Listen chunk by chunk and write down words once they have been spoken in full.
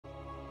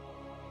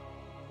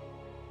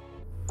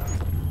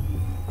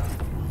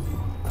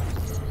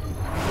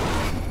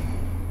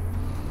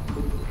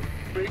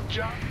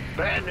job.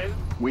 Bad news.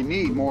 We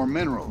need more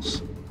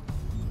minerals.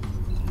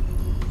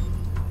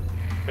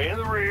 In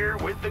the rear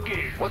with the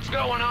gear. What's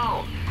going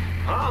on?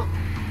 Huh?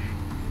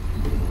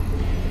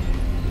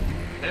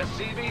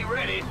 SCV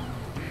ready.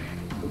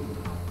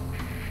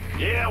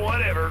 Yeah,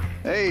 whatever.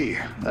 Hey,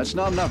 that's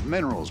not enough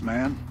minerals,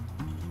 man.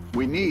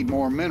 We need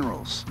more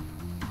minerals.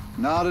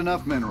 Not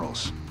enough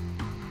minerals.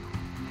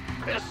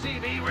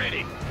 SCV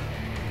ready.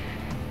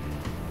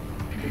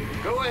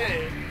 Go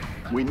ahead.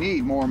 We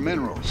need more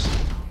minerals.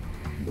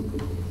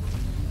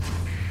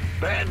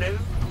 Bad news.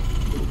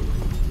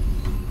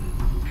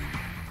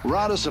 We're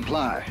out of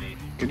supply.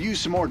 Could use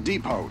some more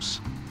depots.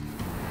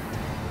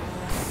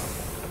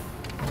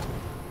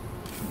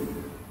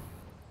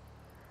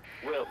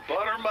 Well,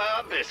 butter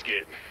my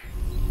biscuit.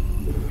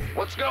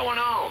 What's going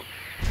on?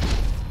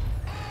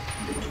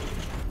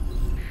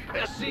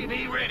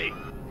 SCV ready.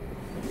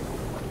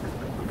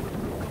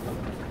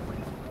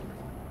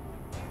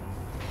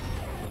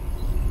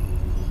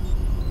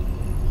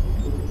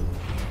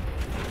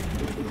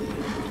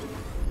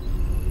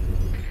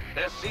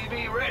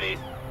 SCV ready.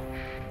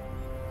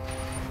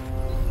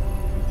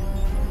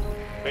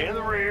 In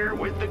the rear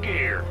with the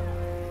gear.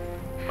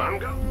 I'm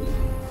go.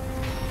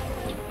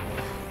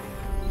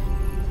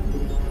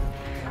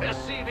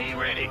 SCV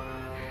ready.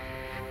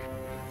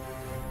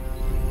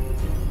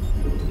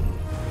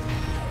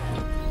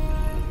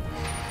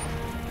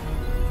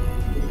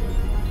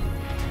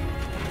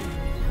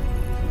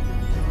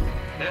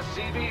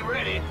 SCV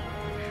ready.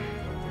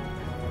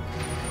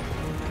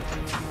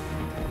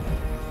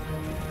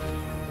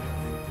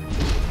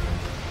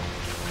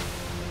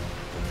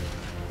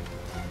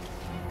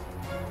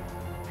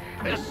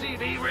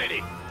 SCV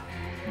ready.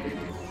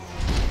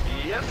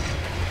 Yep.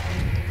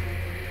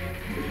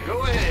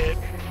 Go ahead.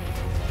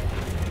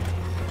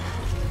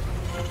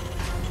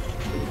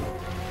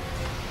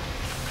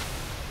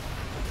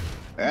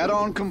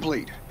 Add-on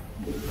complete.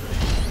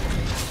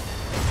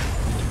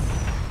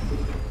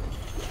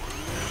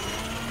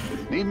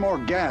 Need more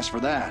gas for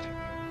that.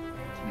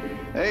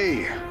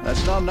 Hey,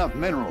 that's not enough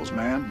minerals,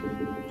 man.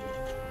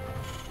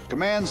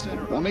 Commands,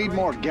 we'll need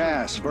more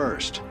gas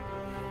first.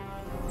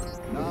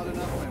 Not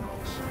enough minerals.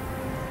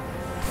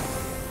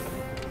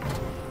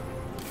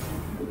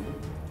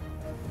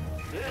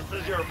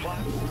 This is your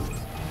plan.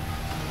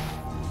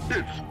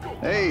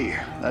 Hey,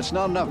 that's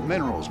not enough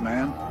minerals,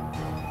 man.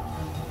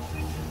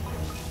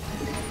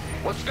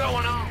 What's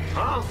going on,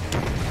 huh?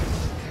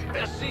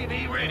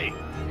 SCV ready.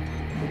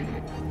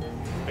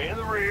 In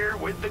the rear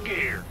with the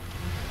gear.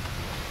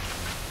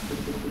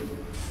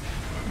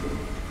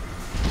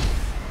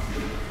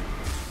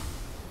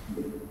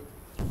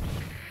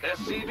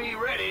 SCV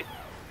ready.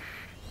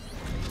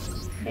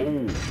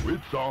 Oh,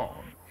 it's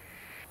on.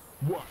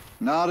 What?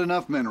 Not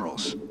enough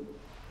minerals.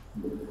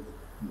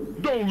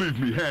 Don't leave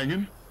me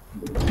hanging.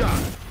 Got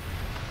it.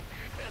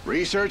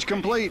 Research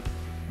complete.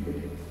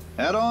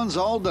 Add-ons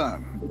all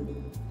done.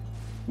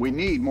 We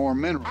need more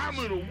minerals. I'm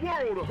in a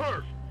world of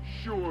hurt.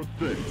 Sure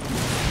thing.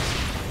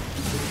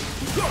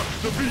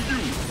 Sucks to be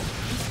you.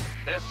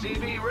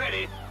 SCV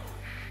ready.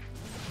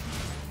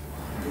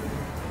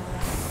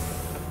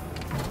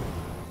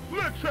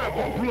 Let's have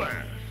a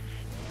blast.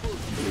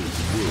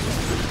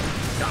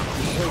 Got a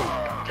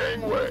whole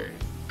gangway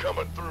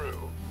coming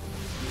through.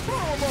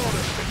 Bomb on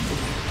it.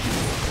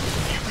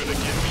 You gonna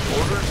give me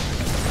orders?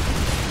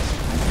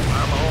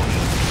 I'm on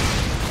it.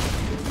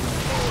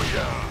 Oh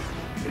yeah.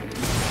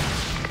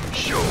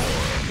 Sure.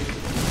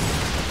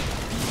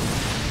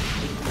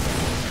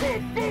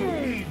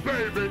 Kaboom,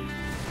 baby.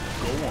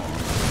 Go on.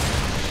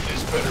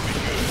 This better be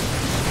good.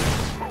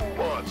 Who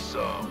wants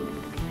some?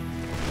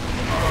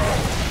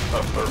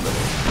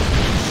 Affirmative.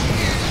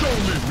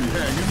 Don't leave me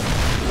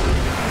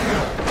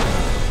hanging.